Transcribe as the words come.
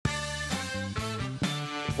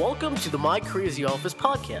Welcome to the My Crazy Office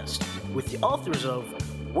podcast with the authors of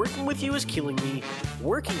Working With You Is Killing Me,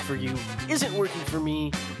 Working For You Isn't Working For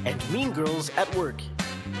Me, and Mean Girls at Work,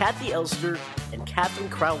 Kathy Elster and Catherine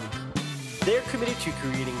Crowley. They're committed to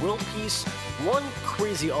creating world peace, one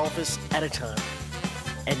crazy office at a time.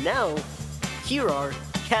 And now, here are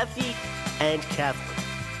Kathy and Catherine.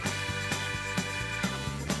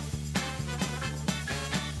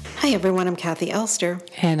 Hi everyone, I'm Kathy Elster.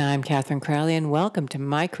 And I'm Catherine Crowley, and welcome to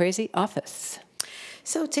My Crazy Office.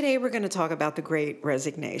 So today we're going to talk about the Great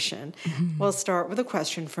Resignation. We'll start with a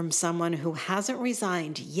question from someone who hasn't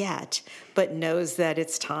resigned yet, but knows that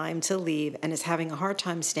it's time to leave and is having a hard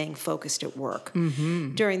time staying focused at work.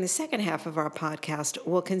 During the second half of our podcast,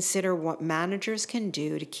 we'll consider what managers can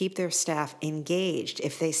do to keep their staff engaged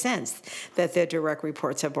if they sense that their direct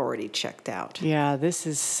reports have already checked out. Yeah, this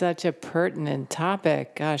is such a pertinent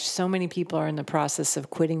topic. Gosh, so many people are in the process of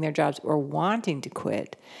quitting their jobs or wanting to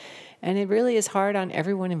quit. And it really is hard on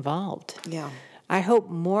everyone involved. Yeah. I hope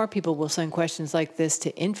more people will send questions like this to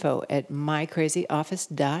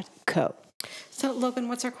info@mycrazyoffice.co. So Logan,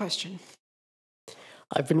 what's our question?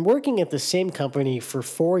 I've been working at the same company for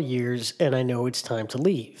 4 years and I know it's time to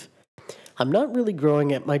leave. I'm not really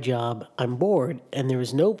growing at my job, I'm bored, and there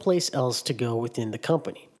is no place else to go within the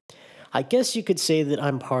company. I guess you could say that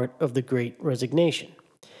I'm part of the Great Resignation.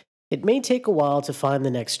 It may take a while to find the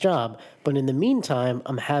next job, but in the meantime,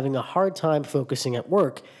 I'm having a hard time focusing at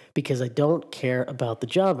work because I don't care about the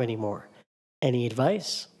job anymore. Any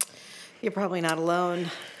advice? You're probably not alone.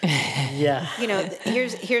 Yeah. You know,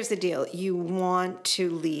 here's the deal. You want to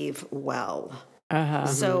leave well.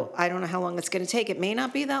 So I don't know how long it's going to take. It may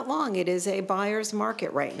not be that long. It is a buyer's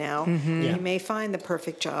market right now. Yeah. You may find the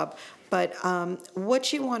perfect job. But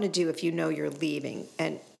what you want to do if you know you're leaving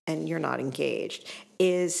and you're not engaged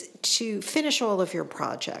is to finish all of your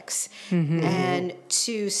projects and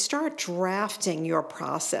to start drafting your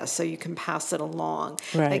process so you can pass it along.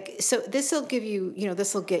 Right. So this will give you,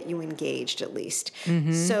 this will get you engaged at least.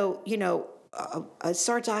 So,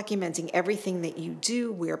 start documenting everything that you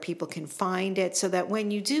do, where people can find it, so that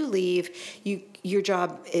when you do leave, your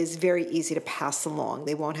job is very easy to pass along.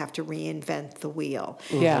 They won't have to reinvent the wheel.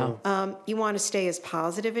 Yeah. You want to stay as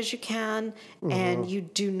positive as you can, and you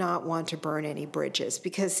do not want to burn any bridges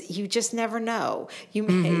because you just never know. You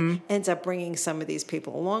may end up bringing some of these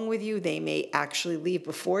people along with you. They may actually leave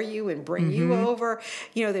before you and bring you over.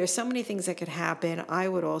 There's so many things that could happen. I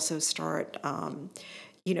would also start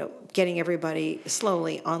getting everybody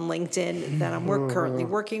slowly on LinkedIn that I'm currently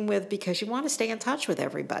working with, because you want to stay in touch with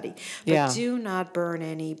everybody. But do not burn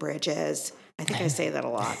any bridges. I think I say that a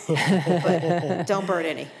lot. But don't burn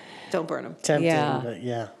any. Don't burn them. Tempting, but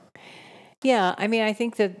yeah. Yeah, I mean, I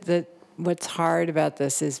think that what's hard about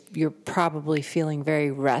this is you're probably feeling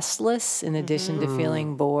very restless in addition to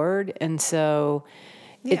feeling bored. And so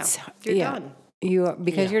you're done.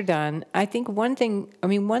 You're done. I think one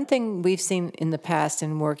thing we've seen in the past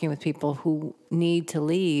in working with people who need to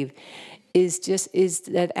leave is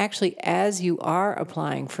that actually as you are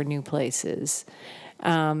applying for new places,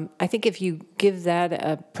 I think if you give that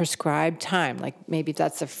a prescribed time, like maybe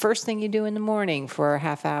that's the first thing you do in the morning for a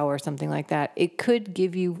half hour or something like that, it could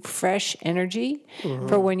give you fresh energy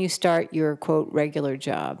for when you start your, quote, regular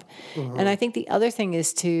job. And I think the other thing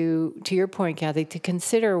is to your point, Kathy, to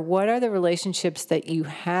consider what are the relationships that you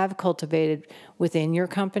have cultivated within your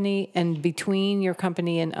company and between your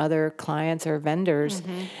company and other clients or vendors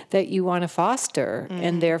that you want to foster,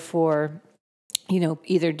 and therefore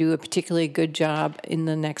either do a particularly good job in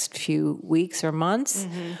the next few weeks or months,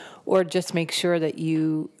 or just make sure that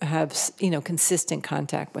you have, consistent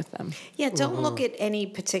contact with them. Yeah, don't look at any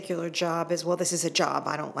particular job as, well, this is a job,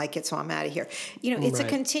 I don't like it, so I'm out of here. It's a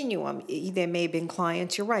continuum. There may have been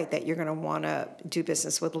clients, you're right, that you're going to want to do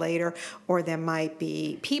business with later, or there might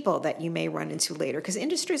be people that you may run into later, because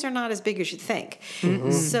industries are not as big as you think.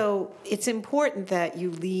 So it's important that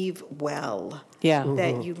you leave well. Yeah.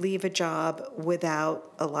 That you leave a job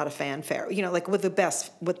without a lot of fanfare,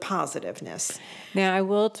 with positiveness. Now, I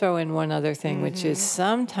will throw in one other thing, which is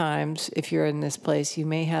sometimes if you're in this place, you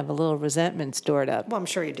may have a little resentment stored up. Well, I'm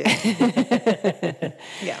sure you do.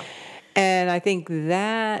 Yeah. And I think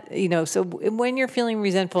that, so when you're feeling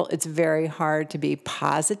resentful, it's very hard to be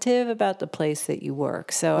positive about the place that you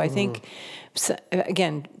work. So I think,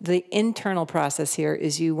 again, the internal process here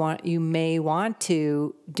is you may want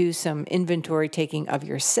to do some inventory taking of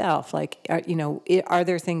yourself. Like, are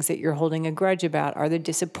there things that you're holding a grudge about? Are there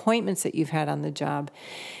disappointments that you've had on the job?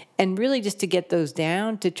 And really just to get those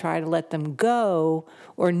down, to try to let them go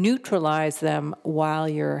or neutralize them while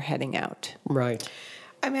you're heading out. Right.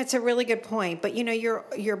 I mean, it's a really good point, but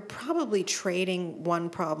you're probably trading one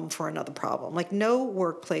problem for another problem. Like no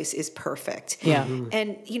workplace is perfect. Yeah.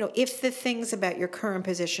 And if the things about your current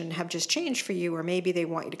position have just changed for you, or maybe they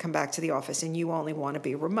want you to come back to the office and you only want to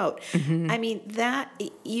be remote. I mean, that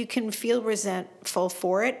you can feel resentful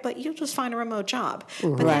for it, but you'll just find a remote job.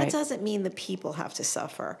 But that Right. doesn't mean the people have to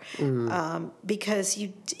suffer, because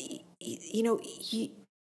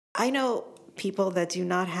I know people that do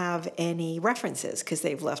not have any references because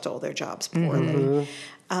they've left all their jobs poorly.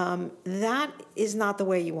 That is not the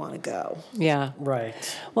way you want to go. Yeah.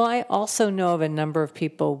 Right. Well, I also know of a number of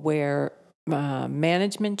people where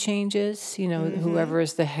management changes, whoever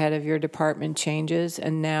is the head of your department changes,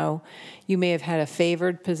 and now you may have had a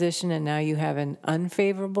favored position and now you have an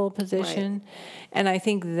unfavorable position. And I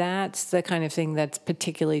think that's the kind of thing that's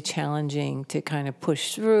particularly challenging to kind of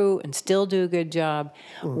push through and still do a good job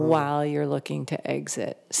while you're looking to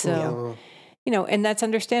exit. So, and that's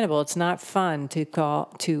understandable. It's not fun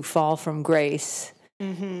to fall from grace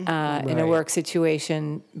in a work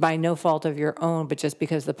situation by no fault of your own, but just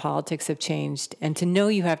because the politics have changed, and to know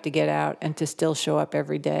you have to get out and to still show up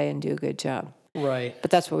every day and do a good job. Right. But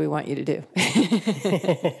that's what we want you to do.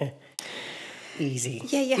 Easy.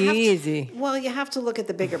 Yeah, you have Easy. you have to look at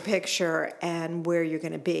the bigger picture and where you're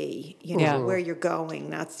going to be, where you're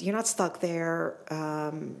going. You're not stuck there.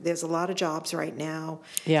 There's a lot of jobs right now.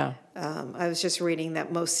 Yeah. I was just reading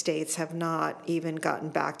that most states have not even gotten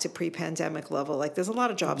back to pre-pandemic level. Like there's a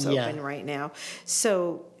lot of jobs open right now.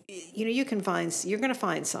 So, you're going to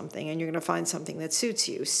find something, and you're going to find something that suits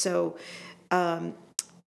you. So,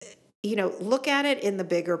 look at it in the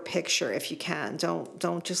bigger picture if you can.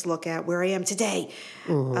 Don't just look at where I am today,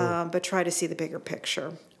 but try to see the bigger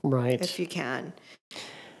picture. Right. If you can.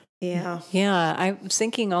 Yeah. Yeah. I was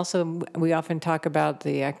thinking also, we often talk about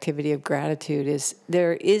the activity of gratitude.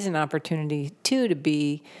 There is an opportunity to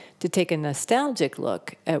take a nostalgic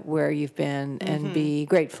look at where you've been and be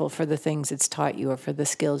grateful for the things it's taught you, or for the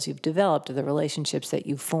skills you've developed, or the relationships that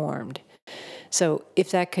you've formed. So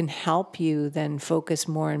if that can help you then focus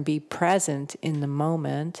more and be present in the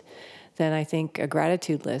moment, then I think a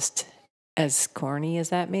gratitude list, as corny as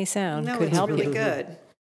that may sound, could it's help really you. good.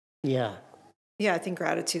 Yeah. Yeah, I think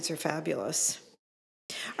gratitudes are fabulous.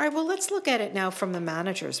 All right, well, let's look at it now from the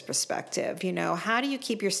manager's perspective. How do you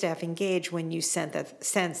keep your staff engaged when you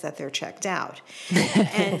sense that they're checked out?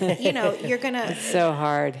 And, you're going to... It's so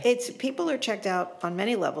hard. People are checked out on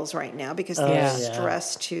many levels right now because they're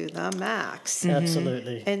stressed to the max.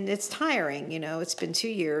 Absolutely. And it's tiring, it's been 2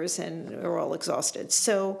 years and we're all exhausted.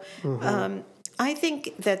 So I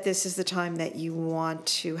think that this is the time that you want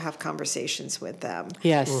to have conversations with them.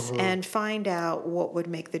 Yes. And find out what would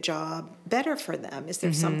make the job better for them. Is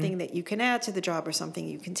there something that you can add to the job, or something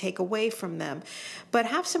you can take away from them? But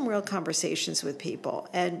have some real conversations with people.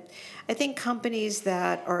 And I think companies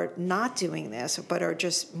that are not doing this, but are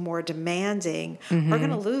just more demanding, are going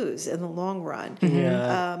to lose in the long run.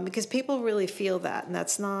 Because people really feel that, and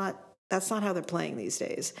that's not how they're playing these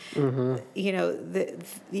days.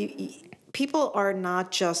 People are not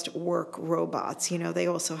just work robots. They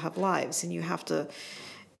also have lives, and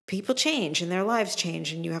people change and their lives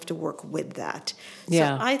change, and you have to work with that.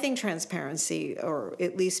 Yeah. So I think transparency, or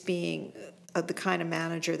at least being the kind of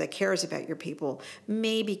manager that cares about your people,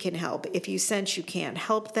 maybe can help. If you sense you can't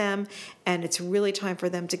help them and it's really time for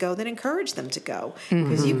them to go, then encourage them to go,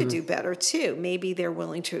 because you could do better too. Maybe they're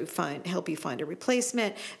willing to help you find a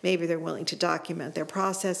replacement. Maybe they're willing to document their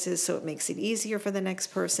processes so it makes it easier for the next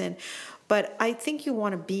person. But I think you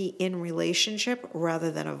want to be in relationship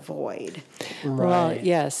rather than avoid. Right. Well,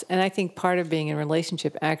 yes. And I think part of being in a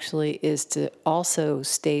relationship actually is to also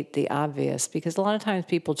state the obvious, because a lot of times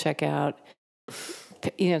people check out,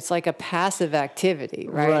 it's like a passive activity,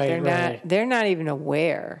 right? They're not even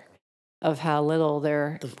aware of how little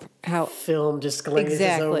how film just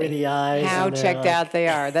glazes over the eyes. How checked out they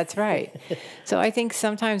are. That's right. So I think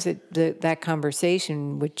sometimes that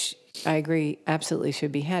conversation, which I agree absolutely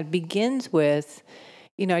should be had, begins with,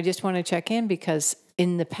 I just want to check in because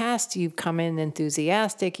in the past you've come in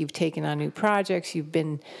enthusiastic, you've taken on new projects, you've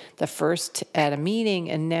been the first at a meeting,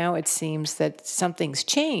 and now it seems that something's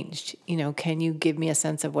changed. Can you give me a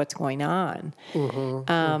sense of what's going on?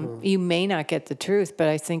 You may not get the truth, but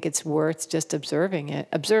I think it's worth just observing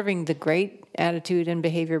the great attitude and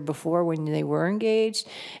behavior before when they were engaged,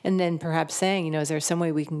 and then perhaps saying, is there some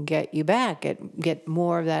way we can get you back, get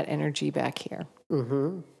more of that energy back here?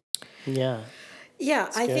 Yeah.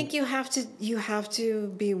 Yeah, I think you have to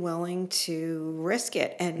be willing to risk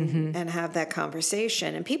it and have that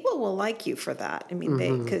conversation, and people will like you for that. I mean,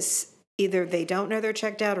 because either they don't know they're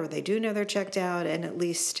checked out, or they do know they're checked out, and at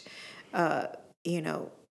least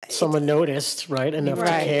someone noticed, right? Enough to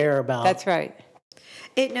Right. care about. That's right.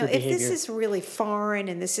 If this behavior. is really foreign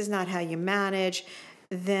and this is not how you manage,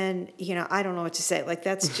 then I don't know what to say. Like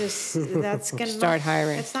that's gonna Start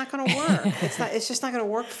hiring. It's not going to work. It's just not going to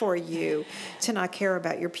work for you to not care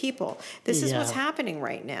about your people. This is what's Yeah. happening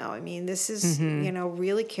right now. I mean, this is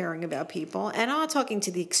really caring about people, and I'm not talking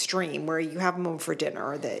to the extreme where you have them over for dinner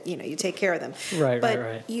or that you take care of them. Right, but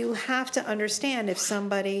right. you have to understand if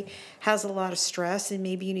somebody has a lot of stress and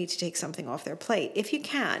maybe you need to take something off their plate if you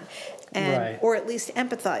can, Right. or at least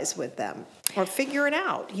empathize with them or figure it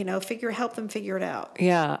out. Help them figure it out.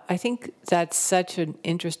 Yeah, I think that's such an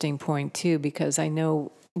interesting point too, because I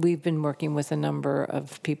know we've been working with a number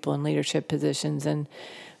of people in leadership positions, and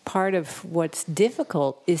part of what's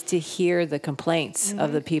difficult is to hear the complaints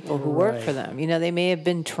of the people who work for them. They may have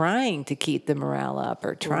been trying to keep the morale up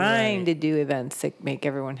or trying to do events that make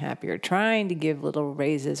everyone happy or trying to give little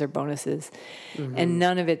raises or bonuses, and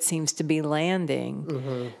none of it seems to be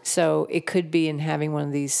landing. So it could be in having one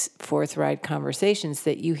of these forthright conversations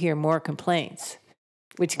that you hear more complaints,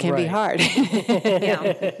 which can be hard.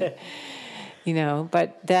 Yeah.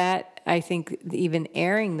 But that, I think even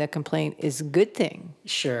airing the complaint is a good thing,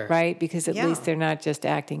 Sure. right? Because at Yeah. least they're not just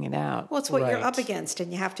acting it out. Well, it's what you're Right. up against,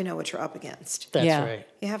 and you have to know what you're up against. That's Yeah. right.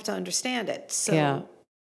 You have to understand it. So Yeah.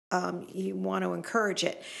 you want to encourage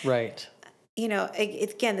it. Right.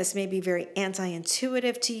 Again, this may be very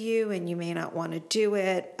anti-intuitive to you, and you may not want to do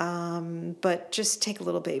it, but just take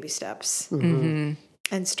little baby steps and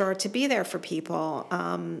start to be there for people.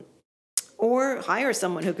 Or hire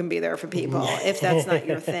someone who can be there for people if that's not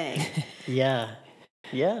your thing. Yeah.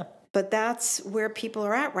 Yeah. But that's where people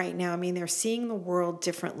are at right now. I mean, they're seeing the world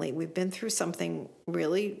differently. We've been through something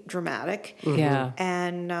really dramatic. Yeah.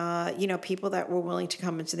 And, people that were willing to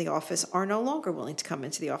come into the office are no longer willing to come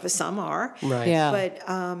into the office. Some are. Right. Yeah. But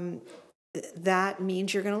that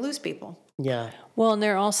means you're going to lose people. Yeah. Well, and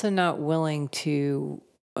they're also not willing to,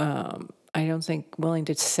 I don't think, willing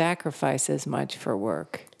to sacrifice as much for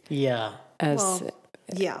work Yeah. as,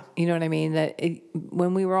 Yeah. you know what I mean?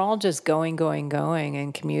 When we were all just going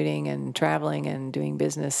and commuting and traveling and doing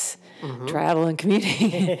business, travel and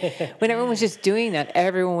commuting, when everyone was just doing that,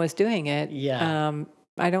 everyone was doing it. Yeah.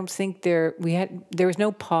 I don't think there was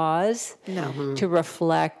no pause No. to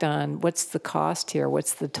reflect on what's the cost here,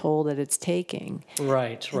 what's the toll that it's taking.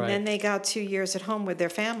 Right. And Right. then they got 2 years at home with their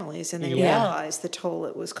families and they Yeah. realized the toll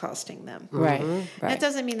it was costing them. Right. That Right.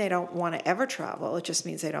 doesn't mean they don't want to ever travel. It just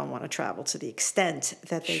means they don't want to travel to the extent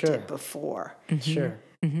that they Sure. did before. Sure.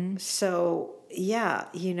 So,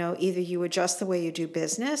 either you adjust the way you do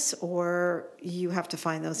business or you have to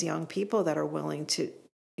find those young people that are willing to,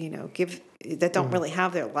 that don't really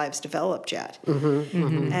have their lives developed yet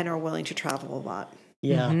and are willing to travel a lot.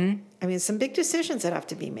 Yeah. I mean, some big decisions that have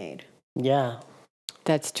to be made. Yeah.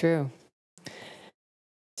 That's true.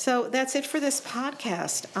 So that's it for this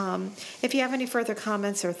podcast. If you have any further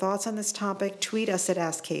comments or thoughts on this topic, tweet us at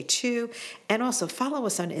AskK2 and also follow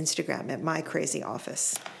us on Instagram at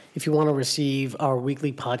MyCrazyOffice. If you want to receive our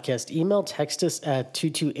weekly podcast email, text us at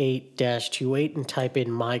 228-28 and type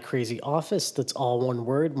in My Crazy Office. That's all one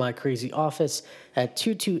word, My Crazy Office at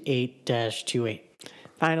 228-28.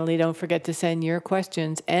 Finally, don't forget to send your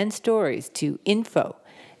questions and stories to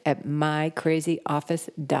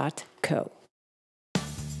info@mycrazyoffice.co.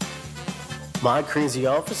 My Crazy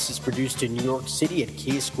Office is produced in New York City at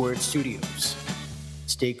K Squared Studios.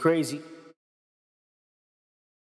 Stay crazy.